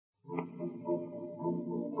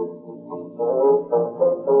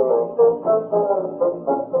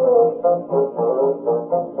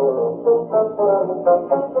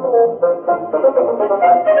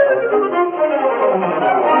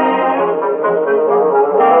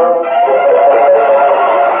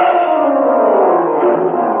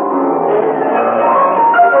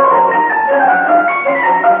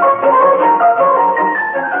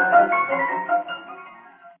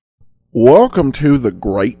Welcome to the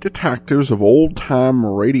Great Detectives of Old Time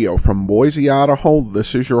Radio. From Boise, Idaho,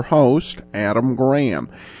 this is your host, Adam Graham.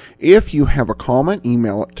 If you have a comment,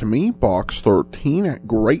 email it to me,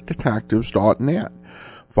 box13@greatdetectives.net.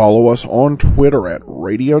 Follow us on Twitter at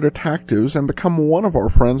Radio Detectives and become one of our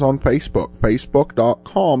friends on Facebook,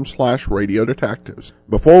 facebook.com/Radio Detectives.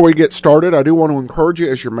 Before we get started, I do want to encourage you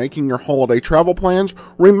as you're making your holiday travel plans,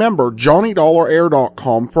 remember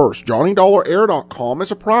JohnnyDollarAir.com first. JohnnyDollarAir.com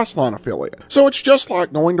is a Priceline affiliate, so it's just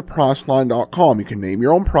like going to Priceline.com. You can name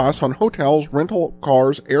your own price on hotels, rental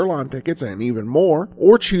cars, airline tickets, and even more,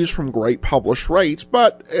 or choose from great published rates.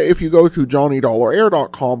 But if you go to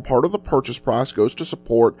JohnnyDollarAir.com, part of the purchase price goes to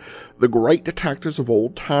support the Great Detectives of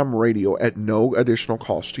Old Time Radio at no additional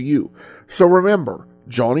cost to you. So remember,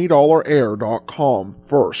 JohnnyDollarAir.com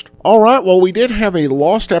first. Alright, well, we did have a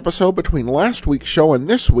lost episode between last week's show and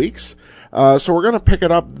this week's, so we're going to pick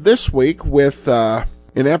it up this week with an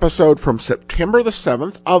episode from September the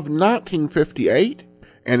 7th of 1958,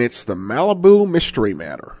 and it's the Malibu Mystery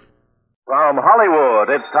Matter. From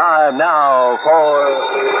Hollywood, it's time now for...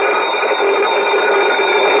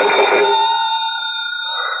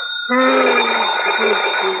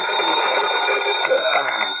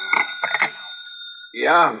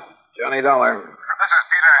 Yeah, Johnny Dollar. This is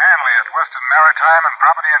Peter Hanley at Western Maritime and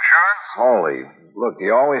Property Insurance. Holy, look,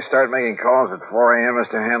 you always start making calls at 4 a.m.,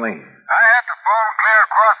 Mr. Hanley? I had to phone clear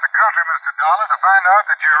across the country, Mr. Dollar, to find out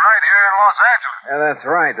that you're right here in Los Angeles. Yeah, that's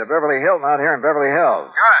right. The Beverly Hilton out here in Beverly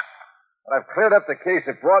Hills. Good. But I've cleared up the case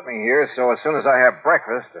that brought me here, so as soon as I have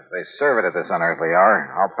breakfast, if they serve it at this unearthly hour,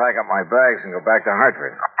 I'll pack up my bags and go back to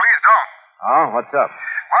Hartford. Please don't. Oh, what's up?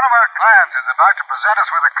 One of our clients is about to present us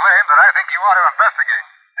with a claim that I think you ought to investigate,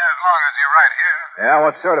 as long as you're right here. Yeah,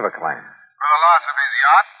 what sort of a claim? For the loss of his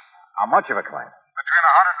yacht, How much of a claim? between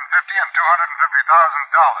 $150,000 and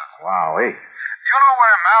 $250,000. Wowee. You know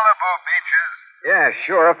where Malibu Beach is? Yeah,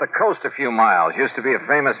 sure, up the coast a few miles. Used to be a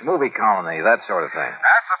famous movie colony, that sort of thing.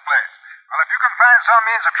 That's the place. Well, if you can find some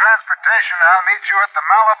means of transportation, I'll meet you at the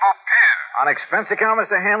Malibu Pier. On expense account,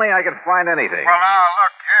 Mr. Hanley, I can find anything. Well, now,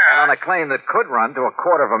 look here. And on a claim that could run to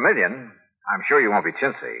 $250,000, I'm sure you won't be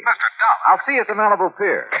chintzy. Mr. Dollar. I'll see you at the Malibu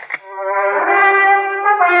Pier.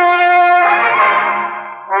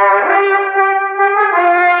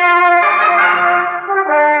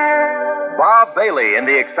 Bob Bailey in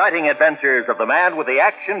the exciting adventures of the man with the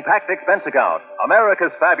action-packed expense account,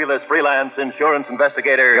 America's fabulous freelance insurance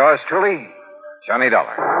investigator. Yours truly, Johnny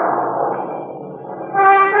Dollar.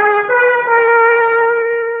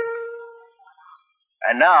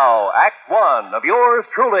 And now, Act One of yours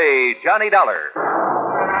truly, Johnny Dollar.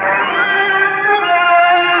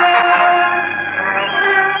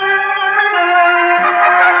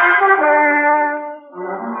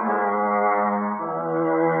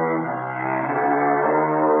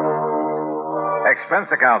 Expense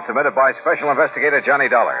account submitted by Special Investigator Johnny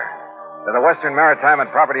Dollar to the Western Maritime and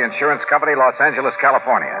Property Insurance Company, Los Angeles,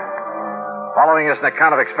 California. Following is an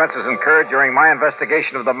account of expenses incurred during my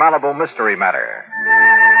investigation of the Malibu Mystery Matter.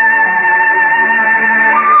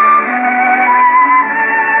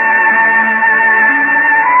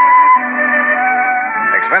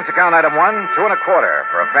 Expense account item 1,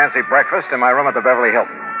 $2.25 for a fancy breakfast in my room at the Beverly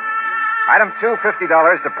Hilton. Item 2,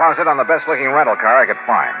 $50 deposit on the best-looking rental car I could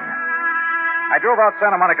find. I drove out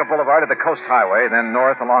Santa Monica Boulevard to the Coast Highway, then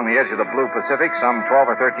north along the edge of the Blue Pacific, some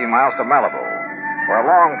 12 or 13 miles to Malibu, where a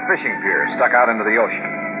long fishing pier stuck out into the ocean.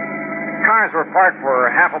 Cars were parked for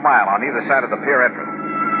half a mile on either side of the pier entrance,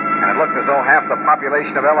 and it looked as though half the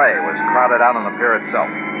population of L.A. was crowded out on the pier itself.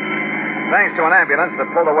 Thanks to an ambulance that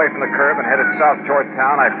pulled away from the curb and headed south toward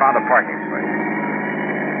town, I found a parking space.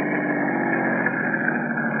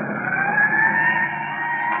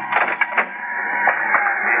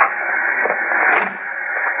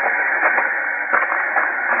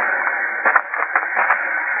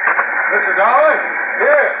 Mr. Dollar?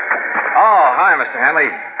 Here. Oh, hi, Mr. Hanley.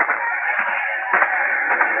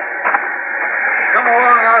 Come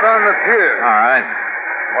along out on the pier. All right.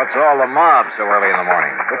 What's all the mob so early in the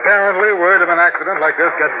morning? Apparently, word of an accident like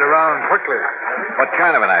this gets around quickly. What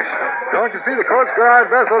kind of an accident? Don't you see the Coast Guard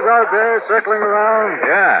vessels out there circling around?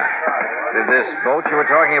 Yeah. Did this boat you were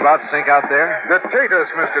talking about sink out there? The Tatus,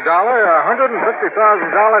 Mr. Dollar, a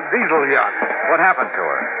 $150,000 diesel yacht. What happened to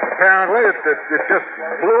her? Apparently, it just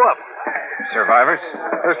blew up. Survivors?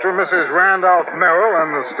 Mr. and Mrs. Randolph Merrill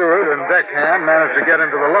and the steward and deckhand managed to get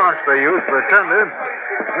into the launch they used for tender.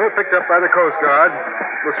 They were picked up by the Coast Guard.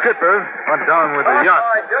 The skipper went down with the yacht.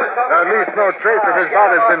 At least no trace of his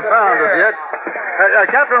body has been found as yet.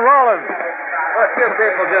 Captain Rawlins. Well, a few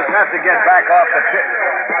people just have to get back off the pier.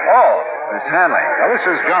 Oh, Mr. Hanley. Now, this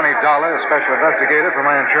is Johnny Dollar, special investigator for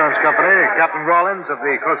my insurance company, Captain Rawlins of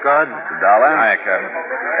the Coast Guard. Mr. Dollar? Hi, Captain.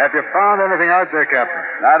 Have you found anything out there, Captain?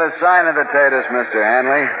 Not a sign of the taters, Mr.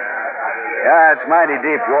 Hanley. Yeah, it's mighty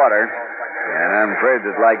deep water. And I'm afraid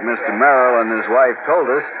that, like Mr. Merrill and his wife told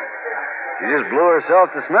us, she just blew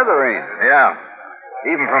herself to smithereens. Yeah.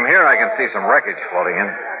 Even from here, I can see some wreckage floating in.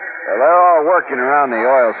 Well, they're all working around the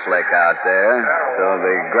oil slick out there, so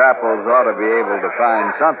the grapples ought to be able to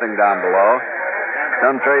find something down below.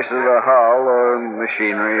 Some traces of a hull or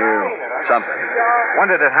machinery or something. When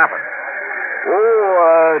did it happen?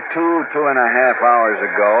 Oh, 2.5 hours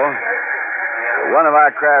ago. One of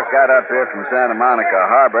our craft got up here from Santa Monica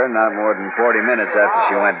Harbor not more than 40 minutes after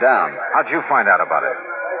she went down. How'd you find out about it?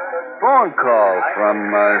 Phone call from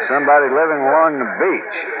somebody living along the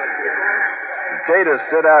beach. The tater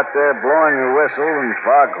stood out there blowing a whistle and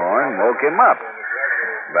foghorn, woke him up.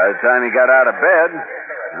 By the time he got out of bed,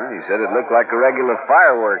 well, he said it looked like a regular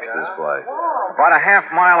fireworks display. About a half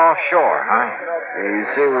mile offshore, huh? You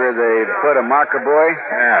see where they put a marker buoy?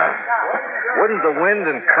 Yeah. Wouldn't the wind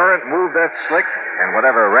and current move that slick and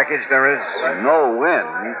whatever wreckage there is? No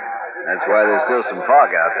wind. That's why there's still some fog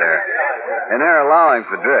out there. And they're allowing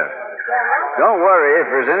for drift. Don't worry. If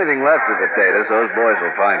there's anything left of the taters, those boys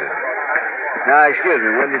will find it. Now, excuse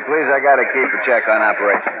me, will you please? I got to keep a check on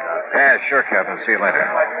operations. Yeah, sure, Captain. See you later.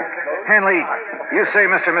 Hanley, you say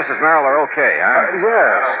Mr. and Mrs. Merrill are okay, huh?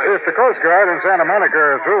 Yes. If the Coast Guard in Santa Monica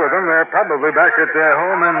are through with them, they're probably back at their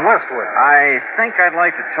home in Westwood. I think I'd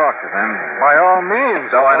like to talk to them. By all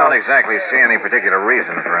means. Though I don't exactly see any particular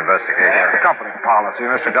reason for investigation. It's company policy,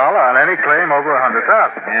 Mr. Dollar, on any claim over $100,000.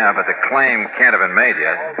 Yeah, but the claim can't have been made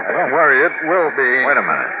yet. Don't worry, it will be. Wait a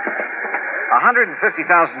minute.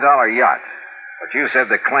 $150,000 yacht. But you said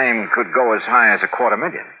the claim could go as high as $250,000.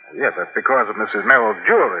 Yes, that's because of Mrs. Merrill's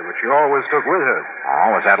jewelry, which she always took with her.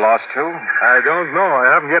 Oh, was that lost too? I don't know.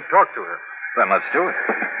 I haven't yet talked to her. Then let's do it.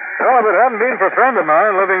 Well, if it hadn't been for a friend of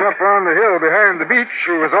mine living up on the hill behind the beach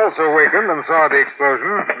who was also wakened and saw the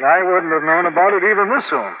explosion, I wouldn't have known about it even this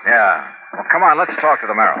soon. Yeah. Well, come on, let's talk to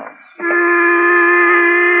the Merrills.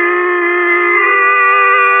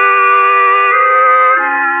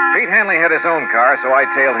 Pete Hanley had his own car, so I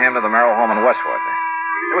tailed him to the Merrill home in Westwood.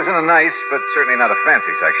 It was in a nice, but certainly not a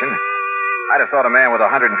fancy section. I'd have thought a man with a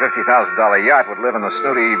 $150,000 yacht would live in the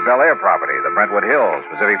snooty Bel Air property, the Brentwood Hills,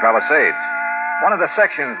 Pacific Palisades. One of the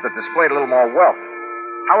sections that displayed a little more wealth.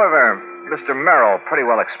 However, Mr. Merrill pretty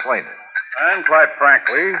well explained it. And quite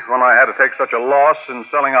frankly, when I had to take such a loss in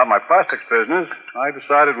selling out my plastics business, I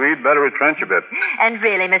decided we'd better retrench a bit. And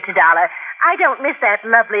really, Mr. Dollar, I don't miss that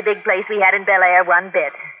lovely big place we had in Bel Air one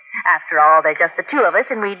bit. After all, there's just the two of us,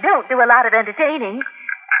 and we don't do a lot of entertaining.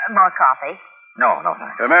 More coffee? No,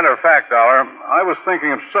 thanks. As a matter of fact, Dollar, I was thinking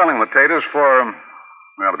of selling the taters for,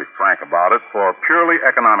 well, to be frank about it, for purely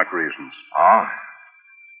economic reasons. Oh?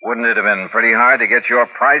 Wouldn't it have been pretty hard to get your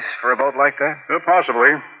price for a boat like that?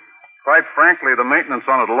 Possibly. Quite frankly, the maintenance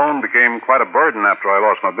on it alone became quite a burden after I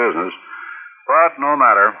lost my business. But no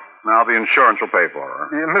matter. Now the insurance will pay for her.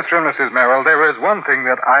 Mr. and Mrs. Merrill, there is one thing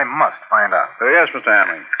that I must find out. Yes, Mr.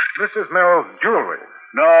 Hanley. Mrs. Merrill's jewelry.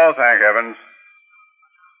 No, thank heavens.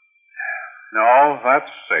 No,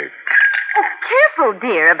 that's safe. Oh, careful,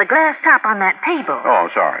 dear, of the glass top on that table.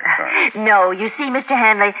 Oh, sorry. No, you see, Mr.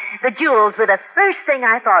 Hanley, the jewels were the first thing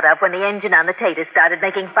I thought of when the engine on the tater started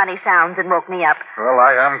making funny sounds and woke me up. Well,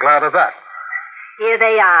 I am glad of that. Here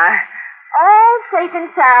they are. All safe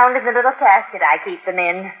and sound in the little casket I keep them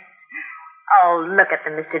in. Oh, look at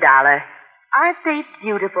them, Mr. Dollar. Aren't they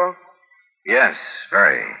beautiful? Yes,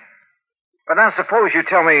 very. But now suppose you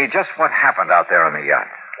tell me just what happened out there on the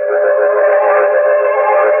yacht.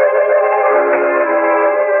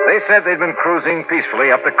 They said they'd been cruising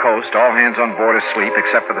peacefully up the coast, all hands on board asleep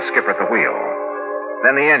except for the skipper at the wheel.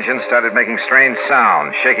 Then the engine started making strange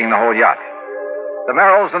sounds, shaking the whole yacht. The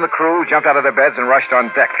Merrills and the crew jumped out of their beds and rushed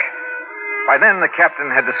on deck. By then, the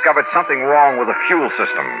captain had discovered something wrong with the fuel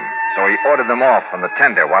system, so he ordered them off from the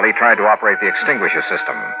tender while he tried to operate the extinguisher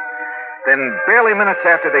system. Then, barely minutes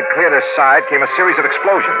after they'd cleared her side, came a series of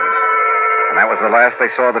explosions. And that was the last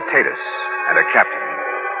they saw of the Tatus and her captain.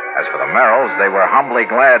 As for the Merrills, they were humbly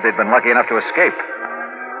glad they'd been lucky enough to escape.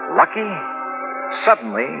 Lucky?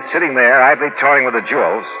 Suddenly, sitting there, idly toying with the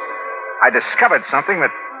jewels, I discovered something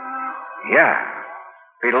that... Yeah,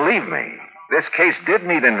 believe me, this case did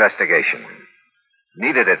need investigation.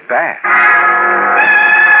 Needed it bad.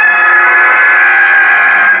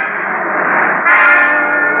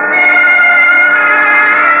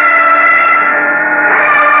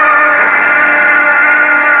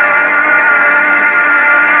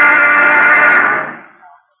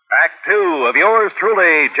 Act 2 of yours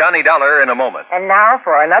truly, Johnny Dollar, in a moment. And now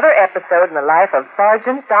for another episode in the life of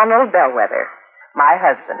Sergeant Donald Bellwether, my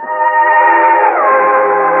husband.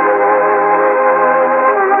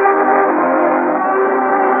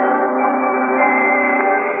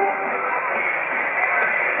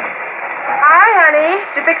 Hi, honey.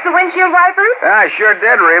 Did you fix the windshield wipers? I sure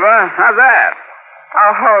did, Reba. How's that?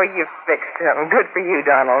 Oh, you fixed them. Good for you,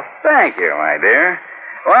 Donald. Thank you, my dear.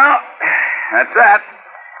 Well, that's that.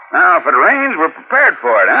 Now, if it rains, we're prepared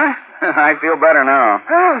for it, huh? I feel better now.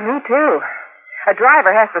 Oh, me too. A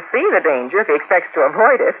driver has to see the danger if he expects to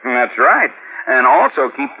avoid it. That's right. And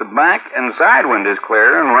also keep the back and side windows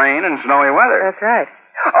clear in rain and snowy weather. That's right.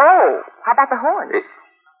 Oh, how about the horn?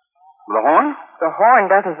 The horn? The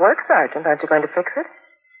horn doesn't work, Sergeant. Aren't you going to fix it?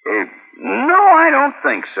 No, I don't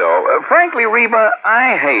think so. Frankly, Reba,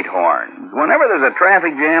 I hate horns. Whenever there's a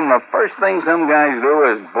traffic jam, the first thing some guys do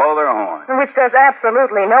is blow their horn. Which does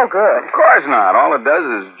absolutely no good. Of course not. All it does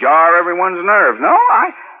is jar everyone's nerves. No, I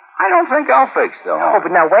don't think I'll fix the horn. Oh, but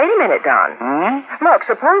now wait a minute, Don. Look,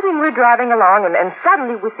 supposing we're driving along and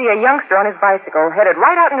suddenly we see a youngster on his bicycle headed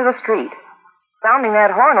right out into the street. Sounding that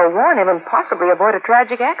horn will warn him and possibly avoid a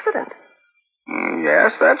tragic accident.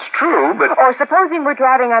 Yes, that's true, but... Or supposing we're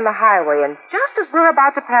driving on the highway and just as we're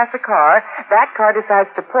about to pass a car, that car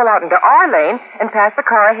decides to pull out into our lane and pass the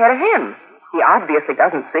car ahead of him. He obviously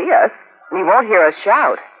doesn't see us, and he won't hear us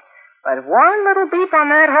shout. But one little beep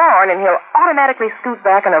on that horn and he'll automatically scoot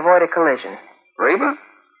back and avoid a collision. Reba,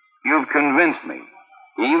 you've convinced me.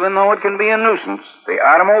 Even though it can be a nuisance, the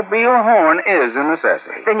automobile horn is a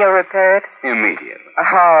necessity. Then you'll repair it? Immediately.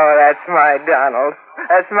 Oh, that's my Donald.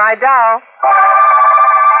 That's my doll.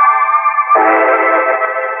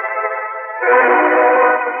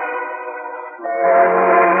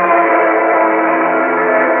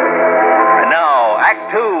 And now,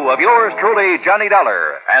 Act Two of yours truly, Johnny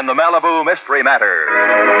Dollar, and the Malibu Mystery Matter.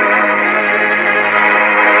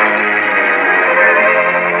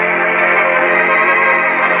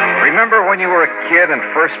 Remember when you were a kid and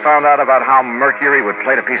first found out about how mercury would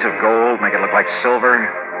plate a piece of gold, make it look like silver?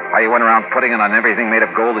 How you went around putting it on everything made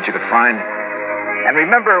of gold that you could find? And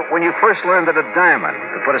remember when you first learned that a diamond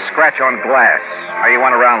could put a scratch on glass? How you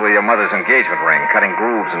went around with your mother's engagement ring, cutting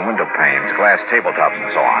grooves in window panes, glass tabletops,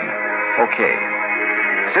 and so on? Okay.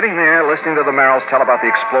 Sitting there, listening to the Merrills tell about the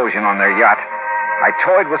explosion on their yacht, I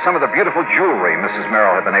toyed with some of the beautiful jewelry Mrs.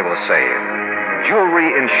 Merrill had been able to save.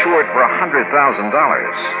 Jewelry insured for $100,000.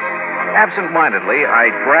 Absent-mindedly,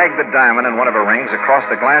 I dragged the diamond in one of her rings across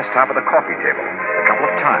the glass top of the coffee table a couple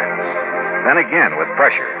of times. Then again with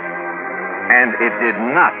pressure. And it did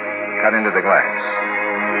not cut into the glass.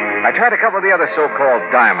 I tried a couple of the other so-called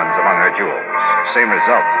diamonds among her jewels. Same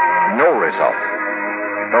result. No result.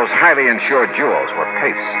 Those highly insured jewels were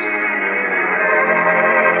paste.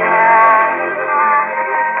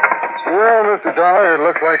 Well, Mr. Dollar, it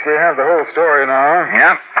looks like we have the whole story now.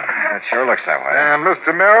 Yeah, it sure looks that way. And,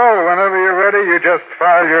 Mr. Merrill, whenever you're ready, you just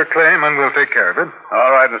file your claim and we'll take care of it.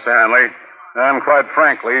 All right, Mr. Hanley. And quite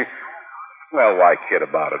frankly, well, why kid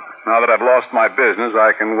about it? Now that I've lost my business,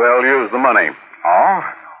 I can well use the money. Oh?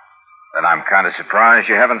 Then I'm kind of surprised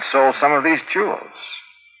you haven't sold some of these jewels.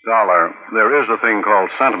 Dollar, there is a thing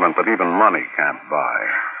called sentiment that even money can't buy.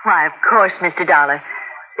 Why, of course, Mr. Dollar.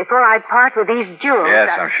 Before I part with these jewels... Yes,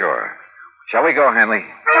 I'm sure. Shall we go, Hanley?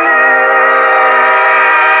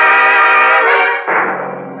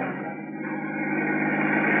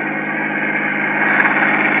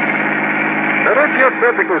 But if you're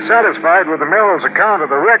perfectly satisfied with the Merrill's account of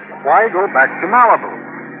the wreck, why go back to Malibu?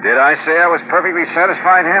 Did I say I was perfectly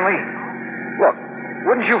satisfied, Hanley? Look,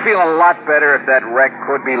 wouldn't you feel a lot better if that wreck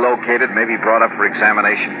could be located, maybe brought up for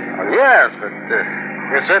examination? Well, yes, but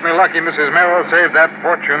we're certainly lucky Mrs. Merrill saved that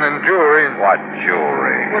fortune in jewelry. What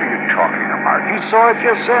jewelry? What are you talking about? You saw it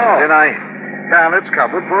yourself. Did I? And it's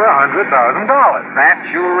covered for $100,000. That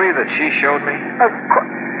jewelry that she showed me? Of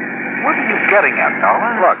course. What are you getting at,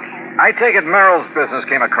 Dollar? Look, I take it Merrill's business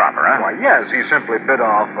came a cropper, huh? Why, yes, he simply bit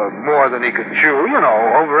off more than he could chew. You know,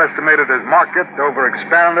 overestimated his market,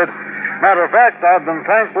 overexpanded. Matter of fact, I've been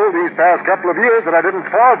thankful these past couple of years that I didn't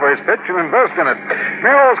fall for his pitch and invest in it.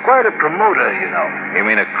 Merrill's quite a promoter, you know. You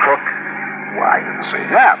mean a crook? Well, I didn't say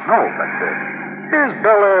that, no, but his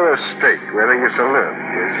Bel Air estate, where they used to live,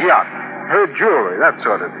 his yacht, her jewelry, that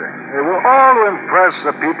sort of thing. They were all to impress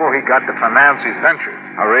the people he got to finance his ventures.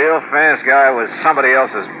 A real fast guy with somebody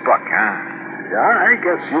else's buck, huh? Yeah, I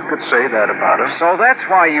guess you could say that about him. So that's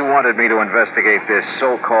why you wanted me to investigate this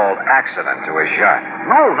so-called accident to his yacht.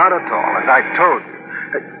 No, not at all, as I told you.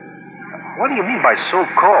 What do you mean by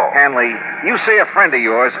so-called? Hanley, you say a friend of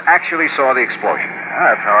yours actually saw the explosion.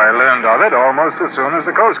 That's how I learned of it almost as soon as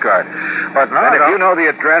the Coast Guard. But now... And if you know the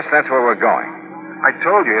address, that's where we're going. I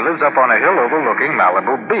told you, he lives up on a hill overlooking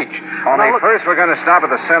Malibu Beach. Only first we're going to stop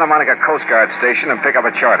at the Santa Monica Coast Guard station and pick up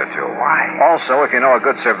a chart or two. Why? Also, if you know a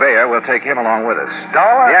good surveyor, we'll take him along with us.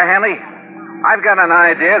 Dollar? Yeah, Hanley? I've got an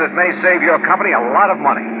idea that may save your company a lot of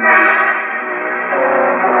money.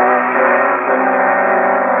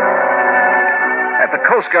 At the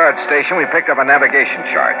Coast Guard station, we picked up a navigation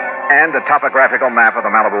chart and a topographical map of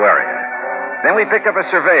the Malibu area. Then we picked up a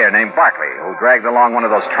surveyor named Barkley, who dragged along one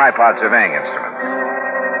of those tripod surveying instruments.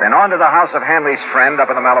 Then on to the house of Hanley's friend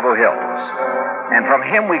up in the Malibu Hills. And from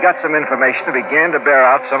him, we got some information that began to bear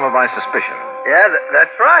out some of my suspicions. Yeah,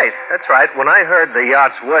 that's right. That's right. When I heard the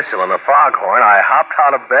yacht's whistle and the foghorn, I hopped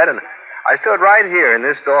out of bed and I stood right here in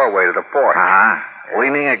this doorway to the porch.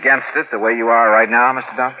 Leaning against it the way you are right now,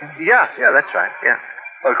 Mr. Duncan? Yeah, that's right, yeah.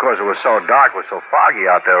 Well, of course, it was so dark, it was so foggy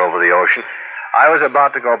out there over the ocean. I was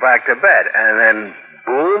about to go back to bed, and then,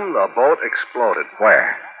 boom, the boat exploded.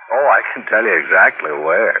 Where? Oh, I can tell you exactly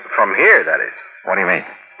where. From here, that is. What do you mean?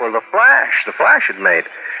 Well, the flash it made.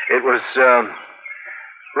 It was,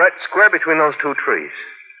 right square between those two trees.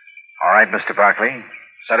 All right, Mr. Barkley.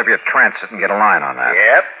 Set up your transit and get a line on that.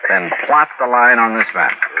 Yep. Then plot the line on this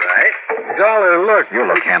map. Right. Dollar, look. You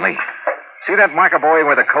look, Hanley. See that marker buoy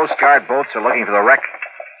where the Coast Guard boats are looking for the wreck?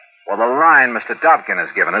 Well, the line Mr. Dobkin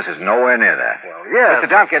has given us is nowhere near that. Well, yeah.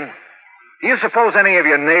 Mr. Dobkin, do you suppose any of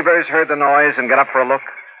your neighbors heard the noise and got up for a look?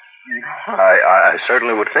 I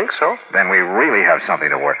certainly would think so. Then we really have something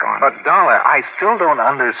to work on. But, Dollar, I still don't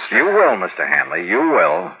understand. You will, Mr. Hanley. You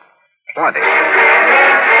will. Plenty.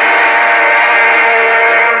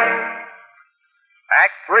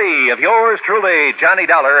 Act 3 of yours truly, Johnny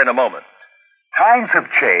Dollar, in a moment. Times have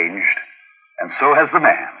changed, and so has the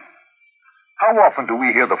man. How often do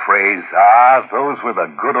we hear the phrase, those were the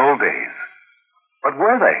good old days? But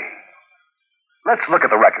were they? Let's look at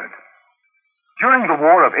the record. During the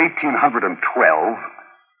War of 1812,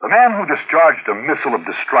 the man who discharged a missile of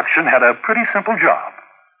destruction had a pretty simple job.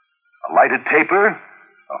 A lighted taper,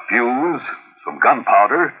 a fuse, some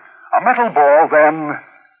gunpowder, a metal ball, then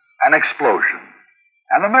an explosion.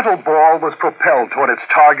 And the metal ball was propelled toward its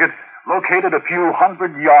target, located a few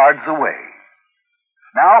hundred yards away.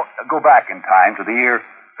 Now, go back in time to the year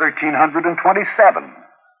 1327.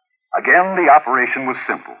 Again, the operation was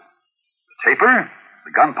simple. The taper,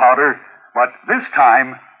 the gunpowder, but this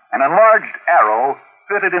time, an enlarged arrow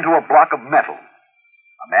fitted into a block of metal.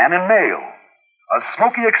 A man in mail, a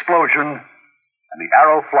smoky explosion, and the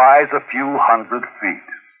arrow flies a few hundred feet.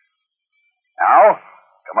 Now,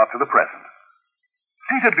 come up to the present.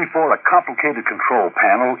 Seated before a complicated control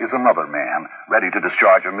panel is another man, ready to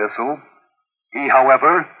discharge a missile. He,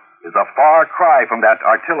 however, is a far cry from that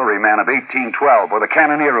artilleryman of 1812 or the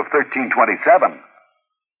cannoneer of 1327.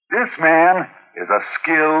 This man is a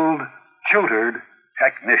skilled, tutored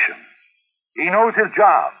technician. He knows his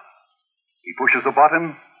job. He pushes a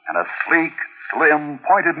button, and a sleek, slim,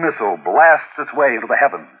 pointed missile blasts its way into the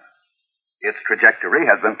heavens. Its trajectory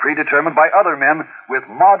has been predetermined by other men with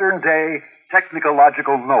modern-day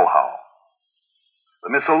technological know-how. The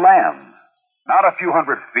missile lands, not a few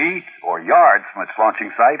hundred feet or yards from its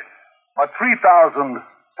launching site, but 3,000,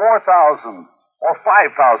 4,000, or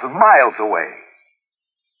 5,000 miles away.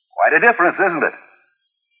 Quite a difference, isn't it?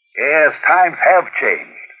 Yes, times have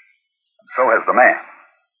changed. And so has the man.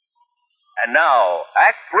 And now,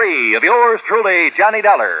 Act 3 of yours truly, Johnny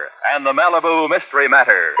Dollar, and the Malibu Mystery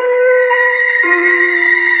Matter.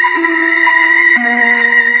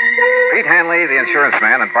 Pete Hanley, the insurance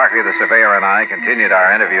man, and Barkley, the surveyor, and I continued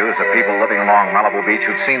our interviews of people living along Malibu Beach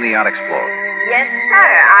who'd seen the yacht explode. Yes,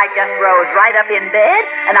 sir. I just rose right up in bed,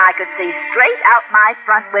 and I could see straight out my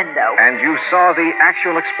front window. And you saw the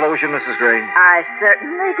actual explosion, Mrs. Gray? I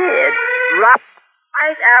certainly did.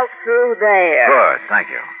 Right out through there. Good,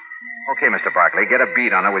 thank you. Okay, Mr. Barkley, get a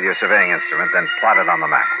bead on it with your surveying instrument, then plot it on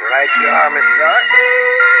the map. Right you are, Mr. Doc.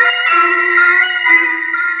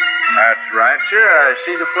 That's right, sir. I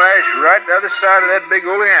see the flash right the other side of that big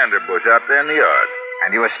oleander bush out there in the yard.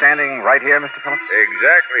 And you were standing right here, Mr. Phillips?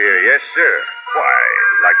 Exactly here, yes, sir. Why,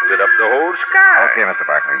 like it lit up the whole sky. Okay, Mr.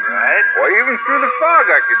 Barkley. Right? Why, even through the fog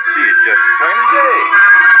I could see it just plain as day.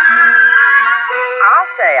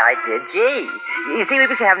 I'll say I did. Gee. You see, we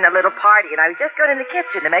was having a little party, and I was just going in the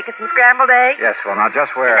kitchen to make us some scrambled eggs. Yes, well, now,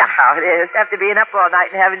 just where... You know how it is. After being up all night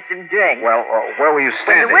and having some drink. Well, where were you When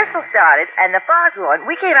standing? the whistle started and the foghorn,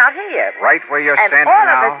 we came out here. Right where you're And standing all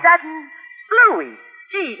now? of a sudden, Bluey.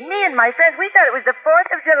 Gee, me and my friends, we thought it was the 4th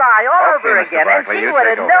of July all Okay, over Mr. again. Barkley, And you gee, what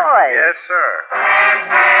a take over. noise. Yes, sir.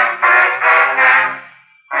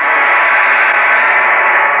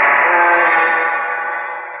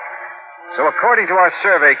 According to our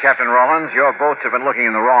survey, Captain Rollins, your boats have been looking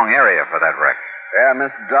in the wrong area for that wreck. Yeah,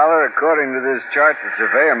 Mr. Dollar, according to this chart the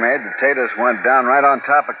surveyor made, the Tatus went down right on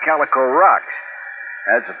top of Calico Rocks.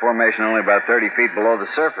 That's a formation only about 30 feet below the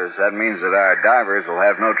surface. That means that our divers will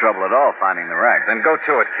have no trouble at all finding the wreck. Then go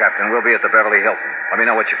to it, Captain. We'll be at the Beverly Hilton. Let me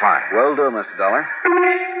know what you find. Will do, Mr. Dollar.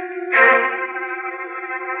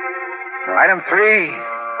 Item 3,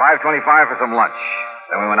 $5.25 for some lunch.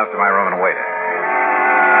 Then we went up to my room and waited.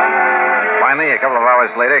 Finally, a couple of hours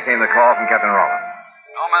later, came the call from Captain Rollins.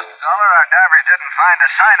 No, Mr. Dollar, our divers didn't find a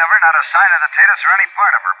sign of her, not a sign of the Tatus or any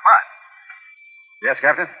part of her, but Yes,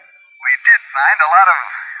 Captain? we did find a lot of,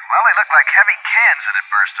 well, they looked like heavy cans that had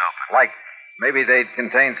burst open. Like maybe they'd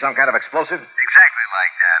contained some kind of explosive? Exactly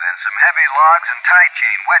like that, and some heavy logs and tie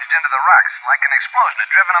chain wedged into the rocks, like an explosion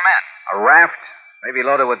had driven them in. A raft? Maybe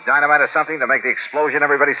loaded with dynamite or something to make the explosion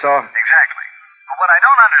everybody saw? Exactly. But what I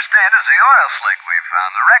don't understand is the oil slick we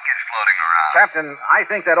found, the wreckage floating around. Captain, I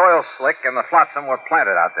think that oil slick and the flotsam were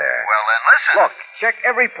planted out there. Well, then listen. Look, check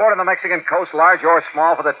every port on the Mexican coast, large or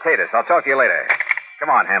small, for the Tatus. I'll talk to you later.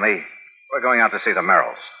 Come on, Hanley. We're going out to see the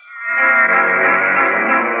Merrills.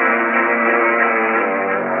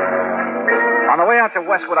 On the way out to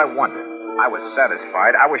Westwood, I wondered. I was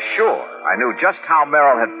satisfied. I was sure. I knew just how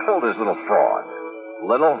Merrill had pulled his little fraud.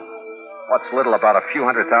 Little? What's little about a few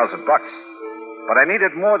 $100,000? But I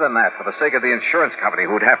needed more than that for the sake of the insurance company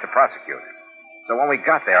who'd have to prosecute. So when we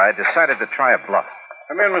got there, I decided to try a bluff.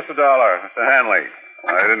 Come in, Mr. Dollar. Mr. Hanley.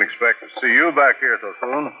 I didn't expect to see you back here so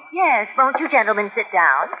soon. Yes, won't you gentlemen sit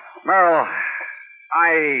down? Merrill,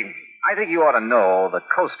 I think you ought to know the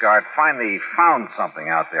Coast Guard finally found something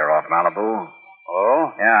out there off Malibu.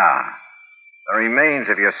 Oh? Yeah. The remains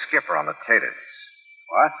of your skipper on the Tatus.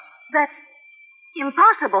 What? That's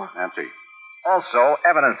impossible. Nancy. Also,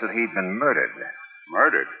 evidence that he'd been murdered.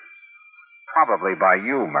 Murdered? Probably by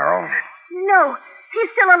you, Merrill. No, he's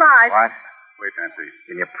still alive. What? Wait, Nancy.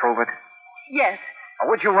 Can you prove it? Yes. Or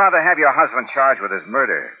would you rather have your husband charged with his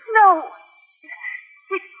murder? No.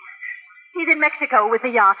 He's in Mexico with the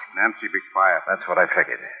yacht. Nancy, be quiet. That's what I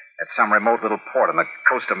figured. At some remote little port on the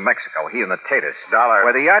coast of Mexico, he and the Tatus. Dollar.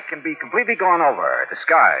 Where the yacht can be completely gone over,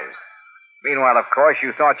 disguised. Meanwhile, of course,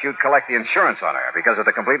 you thought you'd collect the insurance on her because of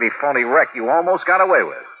the completely phony wreck you almost got away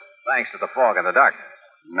with, thanks to the fog and the darkness.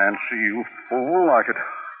 Nancy, you fool. I could...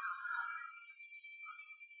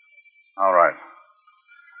 All right.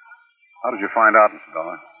 How did you find out, Mr.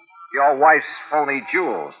 Dollar? Your wife's phony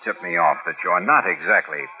jewels tipped me off that you're not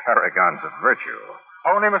exactly paragons of virtue.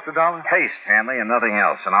 Only, Mr. Dollar? Taste, Hanley, and nothing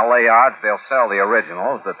else. And I'll lay odds they'll sell the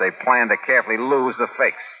originals, that they plan to carefully lose the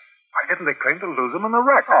fakes. Why didn't they claim to lose them in the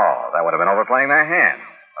wreck? Oh, that would have been overplaying their hand.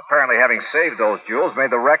 Apparently, having saved those jewels made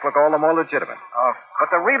the wreck look all the more legitimate. But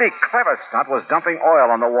the really clever stunt was dumping oil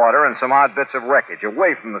on the water and some odd bits of wreckage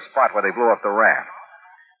away from the spot where they blew up the raft.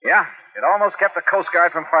 Yeah, it almost kept the Coast Guard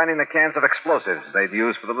from finding the cans of explosives they'd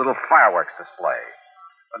used for the little fireworks display.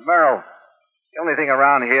 But, Merrill, the only thing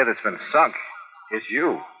around here that's been sunk is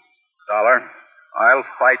you. Dollar, I'll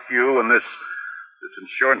fight you and this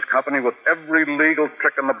insurance company with every legal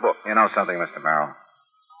trick in the book. You know something, Mr. Merrill?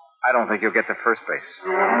 I don't think you'll get to first base.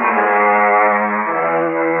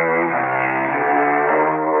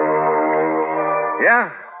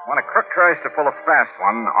 Yeah, when a crook tries to pull a fast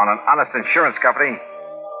one on an honest insurance company,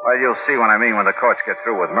 well, you'll see what I mean when the courts get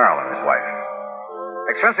through with Merrill and his wife.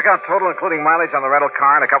 Expense account total, including mileage on the rental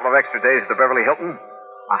car and a couple of extra days at the Beverly Hilton,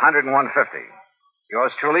 $101.50.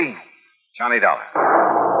 Yours truly, Johnny Dollar.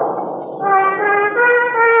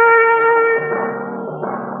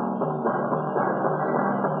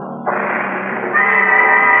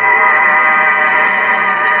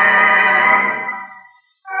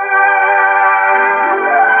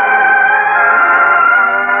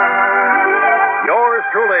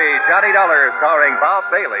 Johnny Dollar, starring Bob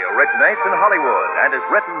Bailey, originates in Hollywood and is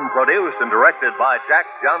written, produced, and directed by Jack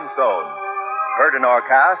Johnstone. Heard in our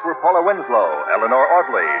cast were Paula Winslow, Eleanor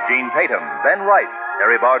Audley, Gene Tatum, Ben Wright,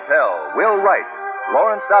 Harry Bartell, Will Wright,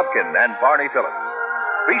 Lawrence Dobkin, and Barney Phillips.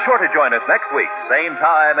 Be sure to join us next week, same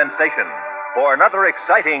time and station, for another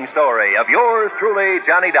exciting story of yours truly,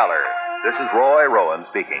 Johnny Dollar. This is Roy Rowan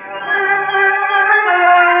speaking.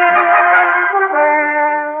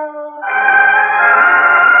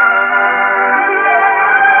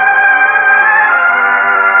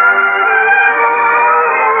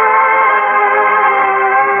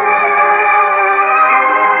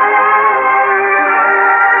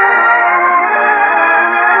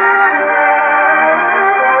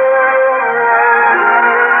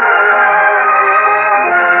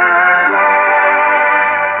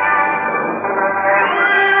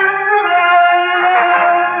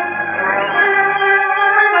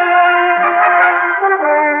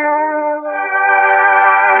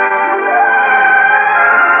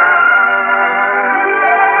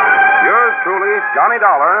 Johnny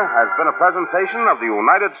Dollar has been a presentation of the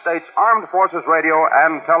United States Armed Forces Radio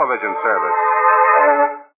and Television Service.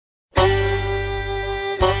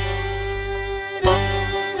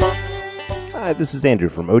 Hi, this is Andrew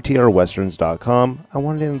from OTRWesterns.com. I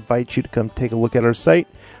wanted to invite you to come take a look at our site.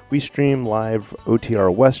 We stream live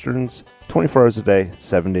OTR Westerns 24 hours a day,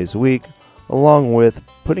 7 days a week, along with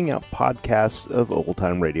putting out podcasts of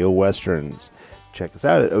old-time radio westerns. Check us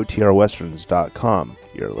out at OTRWesterns.com.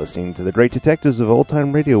 You're listening to The Great Detectives of Old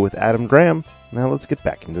Time Radio with Adam Graham. Now let's get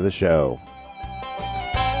back into the show.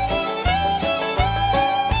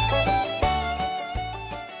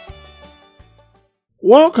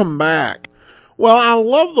 Welcome back. Well, I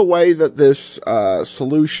love the way that this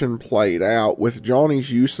solution played out with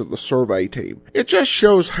Johnny's use of the survey team. It just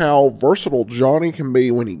shows how versatile Johnny can be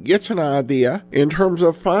when he gets an idea in terms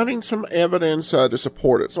of finding some evidence to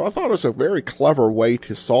support it. So I thought it was a very clever way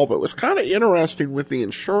to solve it. It was kind of interesting with the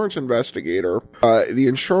insurance investigator, the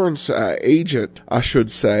insurance agent, I should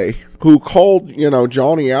say, who called,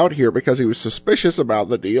 Johnny out here because he was suspicious about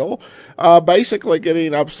the deal, basically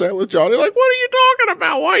getting upset with Johnny, like, what are you talking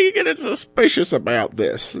about? Why are you getting suspicious about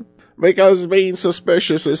this? Because being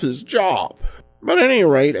suspicious is his job. But at any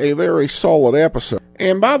rate, a very solid episode.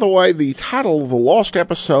 And by the way, the title of the lost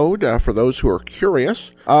episode, for those who are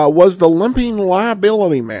curious, was The Limping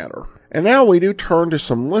Liability Matter. And now we do turn to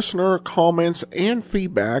some listener comments and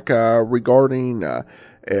feedback regarding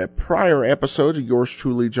prior episodes of yours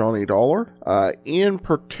truly, Johnny Dollar. In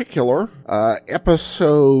particular,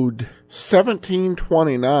 episode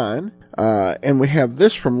 1729. And we have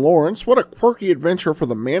this from Lawrence. What a quirky adventure for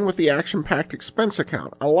the man with the action-packed expense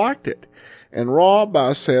account. I liked it. And Rob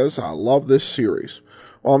says, I love this series.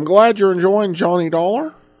 Well, I'm glad you're enjoying Johnny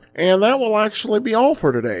Dollar. And that will actually be all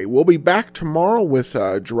for today. We'll be back tomorrow with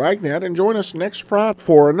Dragnet, and join us next Friday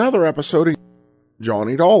for another episode of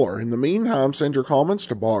Johnny Dollar. In the meantime, send your comments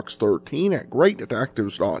to box13 at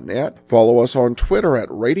greatdetectives.net. Follow us on Twitter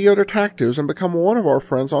at Radio Detectives and become one of our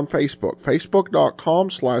friends on Facebook,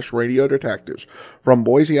 facebook.com/Radio Detectives. From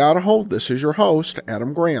Boise, Idaho, this is your host,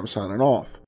 Adam Graham, signing off.